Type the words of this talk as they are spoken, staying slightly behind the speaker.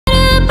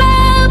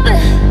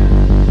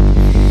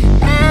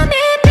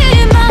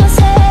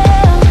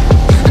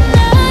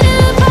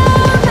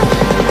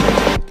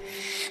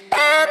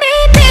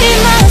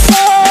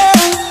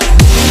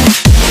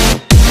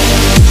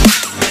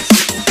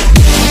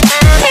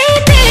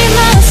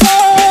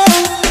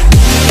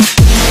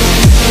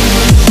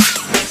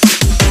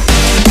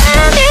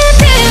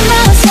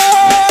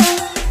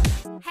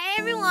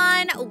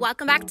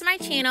welcome back to my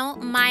channel.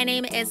 My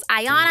name is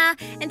Iyannah,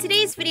 and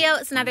today's video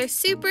is another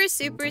super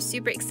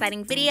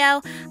exciting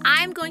video.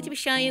 I'm going to be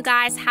showing you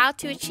guys how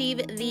to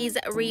achieve these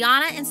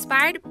Rihanna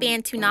inspired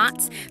Bantu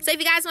knots. So if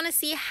you guys want to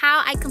see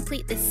how I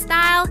complete this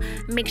style,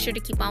 make sure to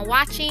keep on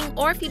watching,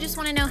 or if you just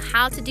want to know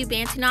how to do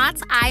Bantu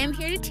knots, I am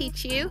here to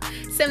teach you.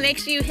 So make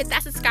sure you hit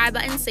that subscribe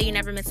button so you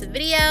never miss a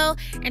video,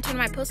 and turn on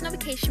my post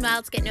notification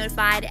bell to get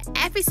notified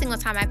every single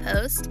time I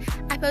post.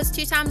 I post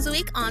 2 times a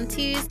week on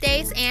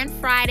Tuesdays and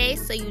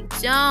Fridays, so you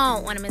don't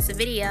want to miss a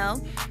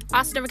video.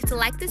 Also, don't forget to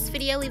like this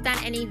video, leave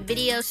down any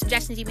video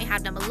suggestions you may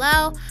have down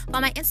below. Follow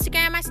my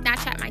Instagram, my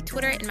Snapchat, my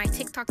Twitter, and my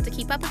TikTok to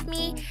keep up with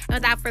me. And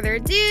without further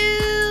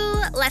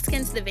ado, let's get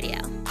into the video.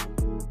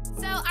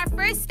 So our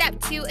first step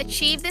to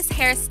achieve this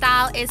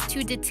hairstyle is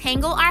to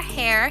detangle our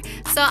hair.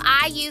 So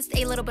I used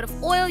a little bit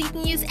of oil. You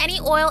can use any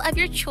oil of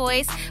your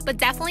choice, but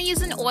definitely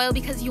use an oil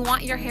because you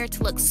want your hair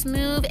to look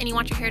smooth and you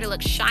want your hair to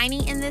look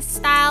shiny in this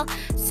style.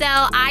 So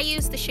I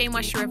used the Shea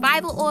Moisture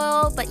Revival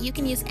oil, but you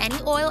can use any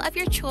oil of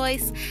your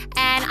choice.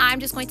 And I'm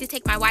just going to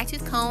take my wide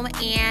tooth comb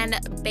and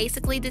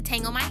basically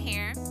detangle my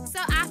hair. So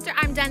after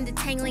I'm done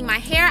detangling my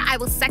hair, I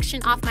will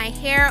section off my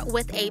hair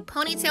with a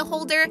ponytail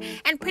holder.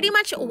 And pretty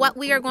much what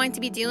we are going to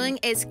be doing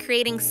is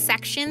creating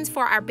sections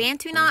for our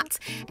Bantu knots.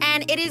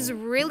 And it is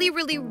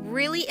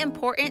really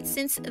important,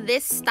 since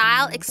this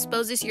style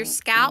exposes your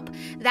scalp,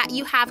 that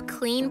you have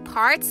clean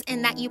parts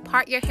and that you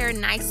part your hair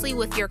nicely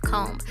with your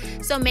comb.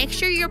 So make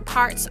sure your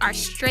parts are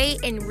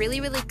straight and really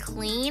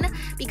clean,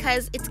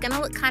 because it's gonna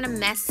look kind of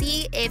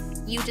messy if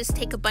you just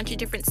take a bunch of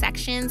different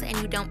sections and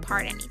you don't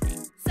part anything.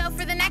 So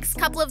for the next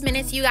couple of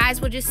minutes, you guys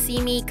will just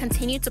see me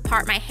continue to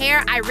part my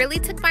hair. I really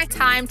took my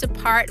time to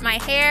part my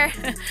hair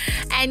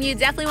and you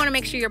definitely want to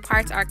make sure your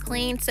parts are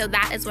clean. So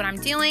that is what I'm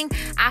doing.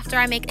 After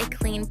I make a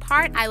clean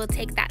part, I will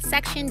take that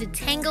section,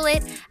 detangle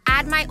it,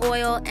 add my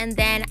oil, and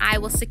then I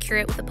will secure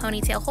it with a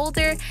ponytail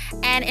holder.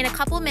 And in a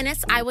couple of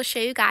minutes, I will show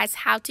you guys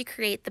how to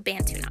create the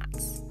Bantu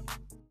knots.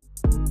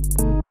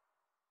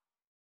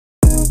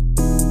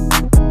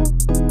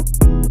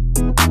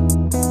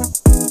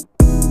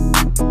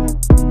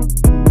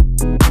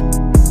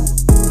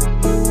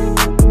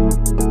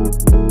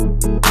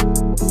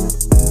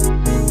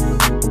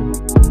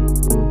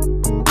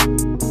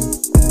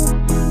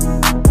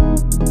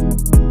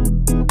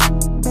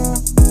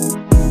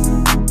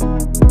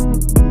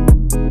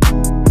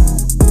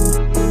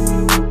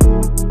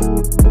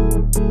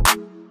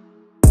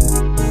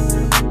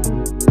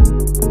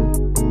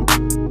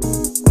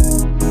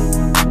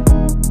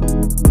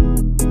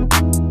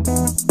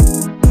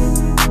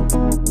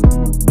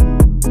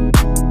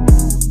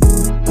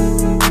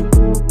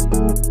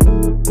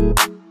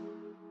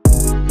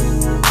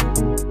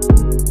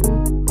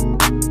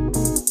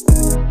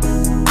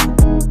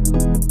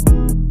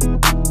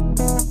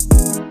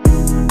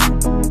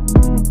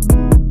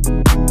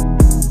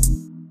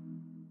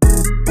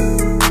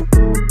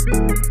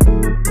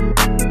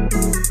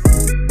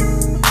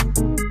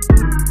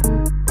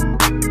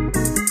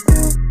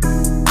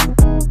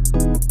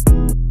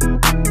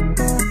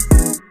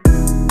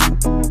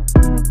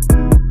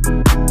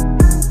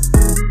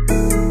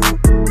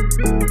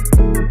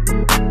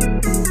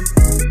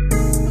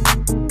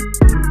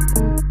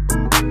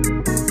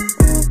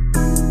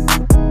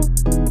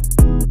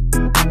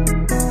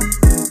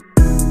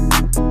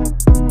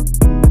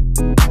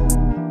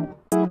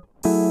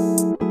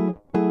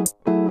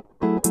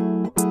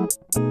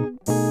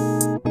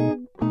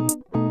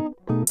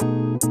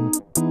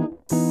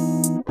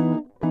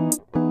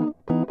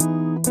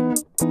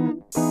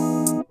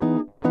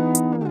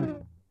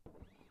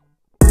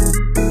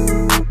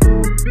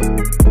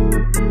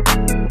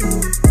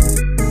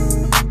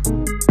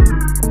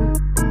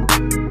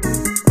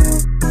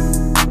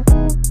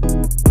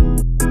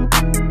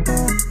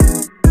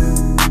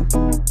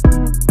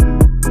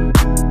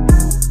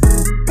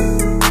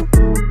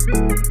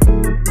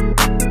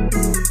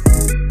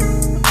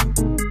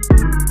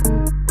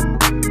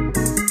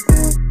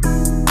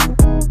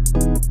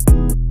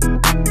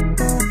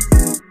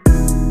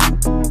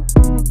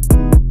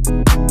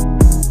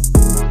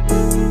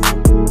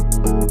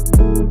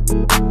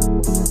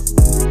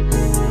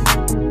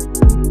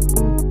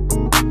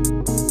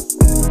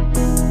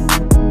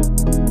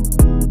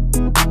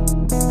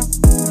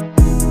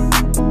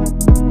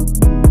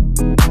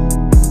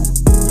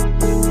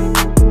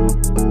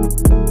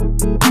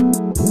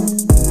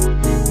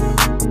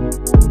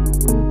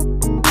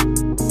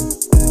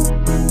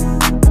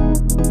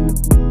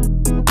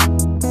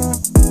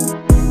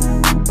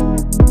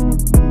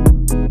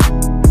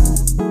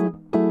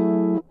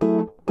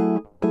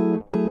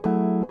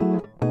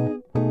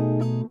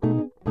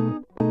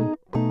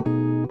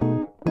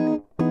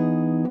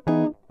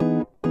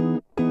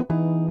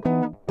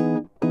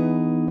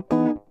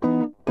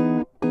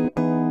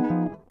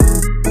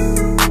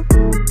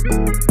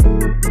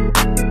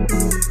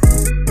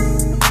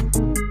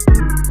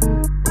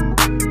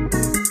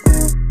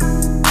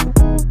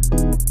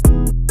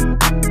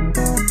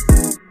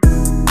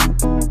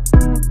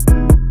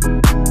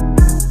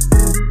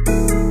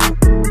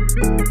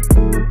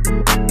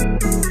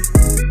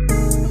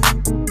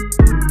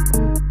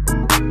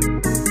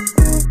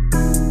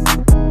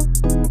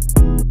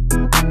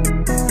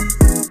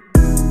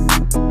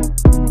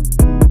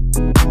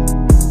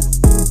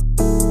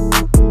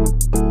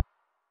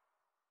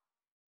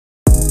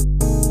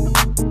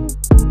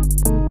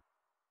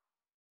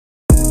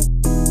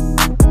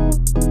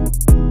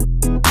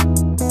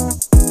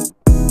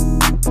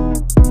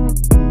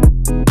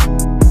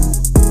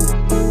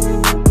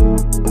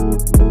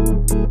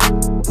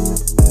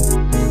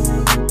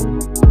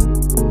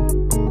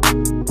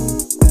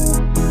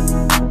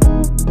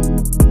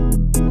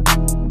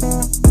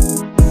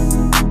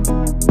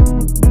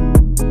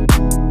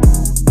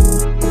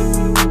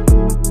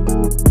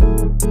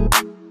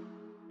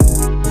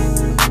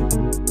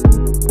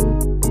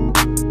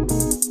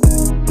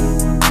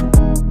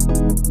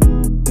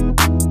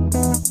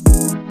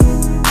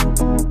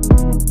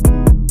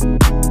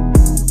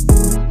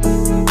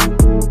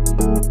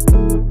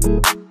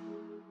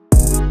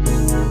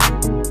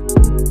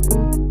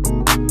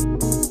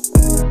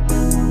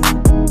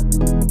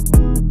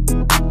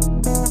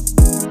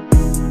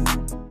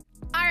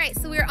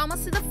 Alright, so we are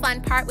almost to the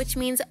fun part, which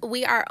means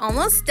we are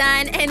almost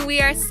done and we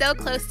are so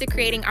close to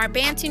creating our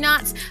Bantu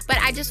knots. But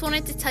I just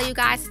wanted to tell you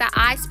guys that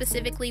I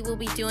specifically will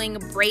be doing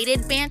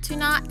braided Bantu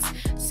knots.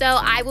 So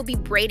I will be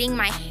braiding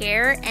my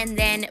hair and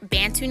then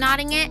Bantu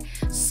knotting it.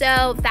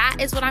 So that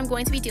is what I'm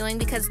going to be doing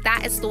because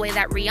that is the way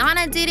that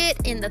Rihanna did it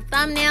in the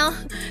thumbnail.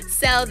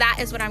 So that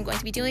is what I'm going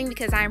to be doing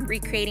because I'm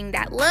recreating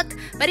that look.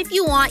 But if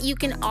you want, you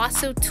can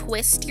also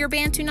twist your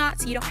Bantu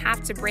knots. You don't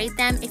have to braid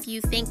them. If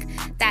you think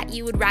that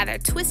you would rather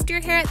twist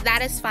your hair,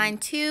 that is fine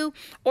too.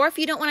 Or if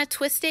you don't want to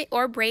twist it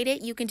or braid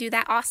it, you can do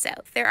that also.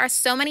 There are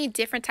so many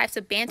different types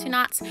of Bantu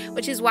knots,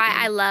 which is why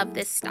I love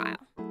this style.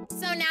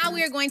 So now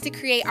we are going to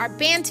create our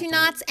Bantu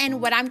knots,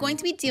 and what I'm going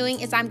to be doing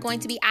is I'm going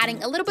to be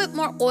adding a little bit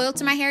more oil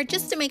to my hair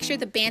just to make sure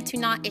the Bantu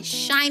knot is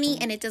shiny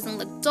and it doesn't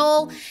look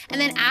dull.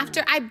 And then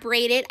after I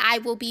braid it, I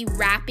will be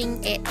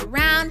wrapping it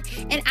around,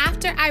 and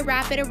after I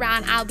wrap it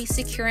around, I'll be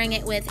securing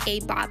it with a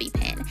bobby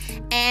pin.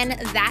 And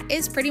that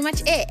is pretty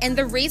much it. And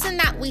the reason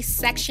that we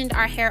sectioned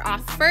our hair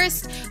off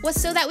first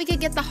was so that we could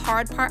get the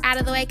hard part out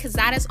of the way, because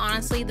that is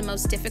honestly the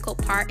most difficult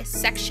part, is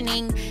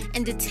sectioning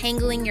and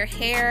detangling your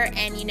hair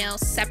and, you know,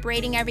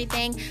 separating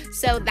everything.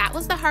 So that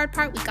was the hard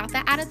part. We got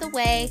that out of the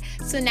way.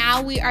 So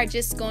now we are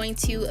just going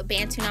to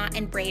Bantu knot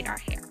and braid our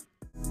hair.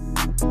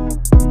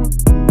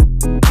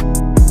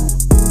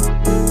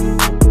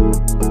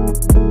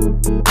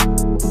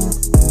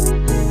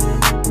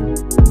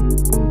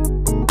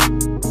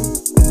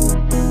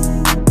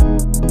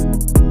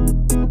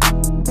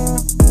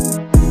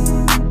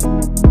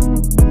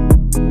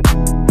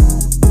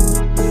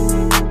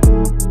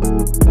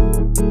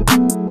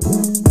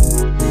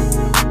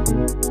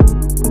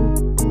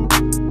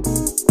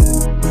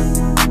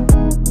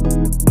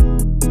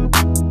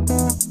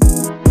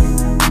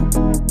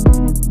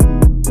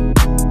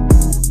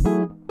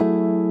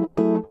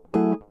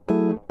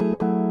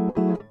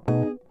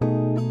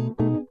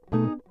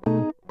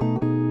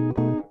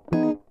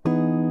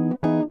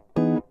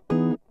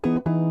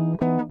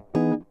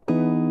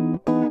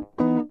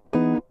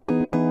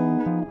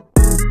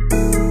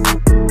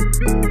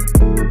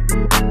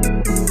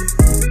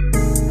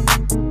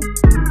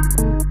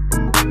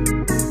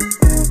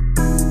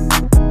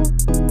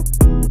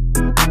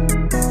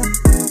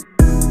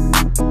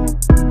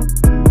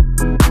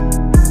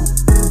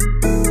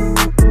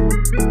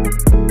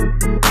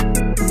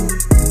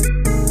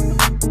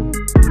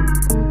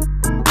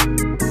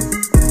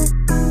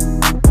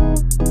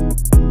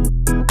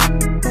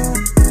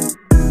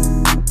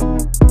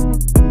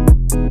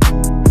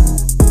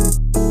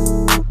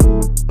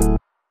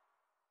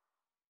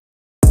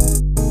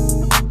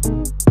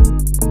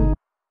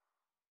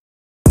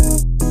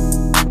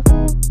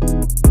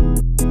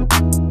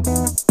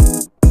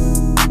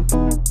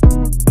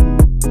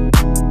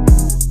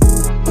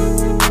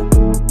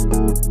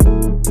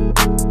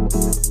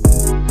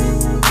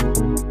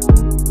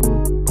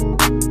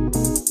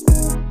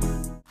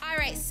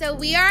 So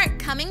we are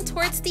coming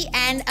towards the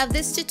end of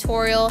this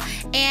tutorial,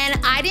 and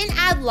I didn't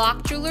add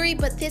lock jewelry,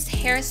 but this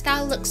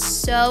hairstyle looks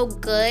so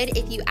good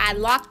if you add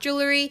lock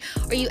jewelry,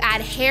 or you add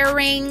hair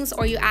rings,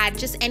 or you add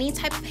just any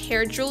type of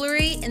hair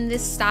jewelry in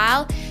this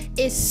style.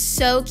 Is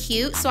so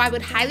cute. So I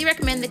would highly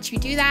recommend that you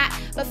do that.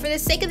 But for the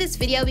sake of this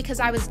video, because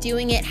I was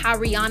doing it how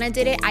Rihanna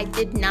did it, I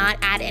did not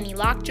add any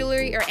lock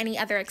jewelry or any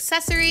other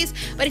accessories.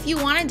 But if you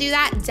want to do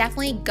that,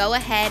 definitely go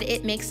ahead.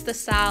 It makes the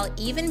style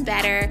even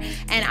better.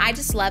 And I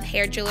just love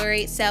hair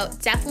jewelry. So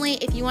definitely,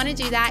 if you want to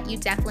do that, you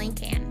definitely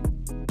can.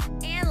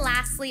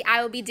 Lastly,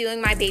 I will be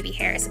doing my baby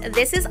hairs.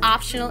 This is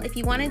optional. If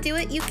you want to do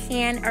it, you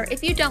can, or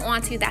if you don't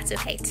want to, that's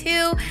okay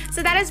too.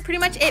 So that is pretty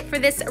much it for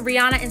this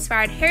Rihanna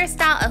inspired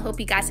hairstyle. I hope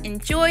you guys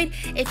enjoyed.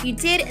 If you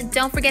did,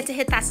 don't forget to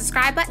hit that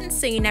subscribe button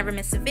so you never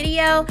miss a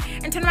video,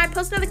 and turn on my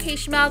post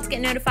notification bell to get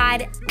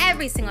notified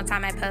every single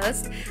time I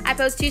post. I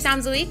post 2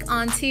 times a week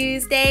on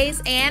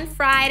Tuesdays and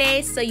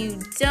Fridays, so you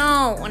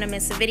don't want to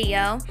miss a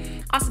video.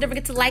 Also, don't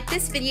forget to like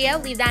this video,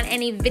 leave down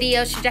any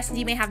video suggestions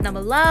you may have down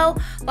below,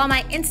 follow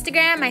my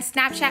Instagram, my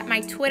Snapchat,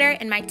 my Twitter,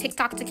 and my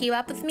TikTok to keep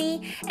up with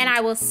me, and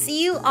I will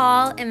see you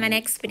all in my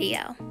next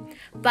video.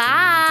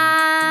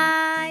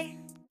 Bye!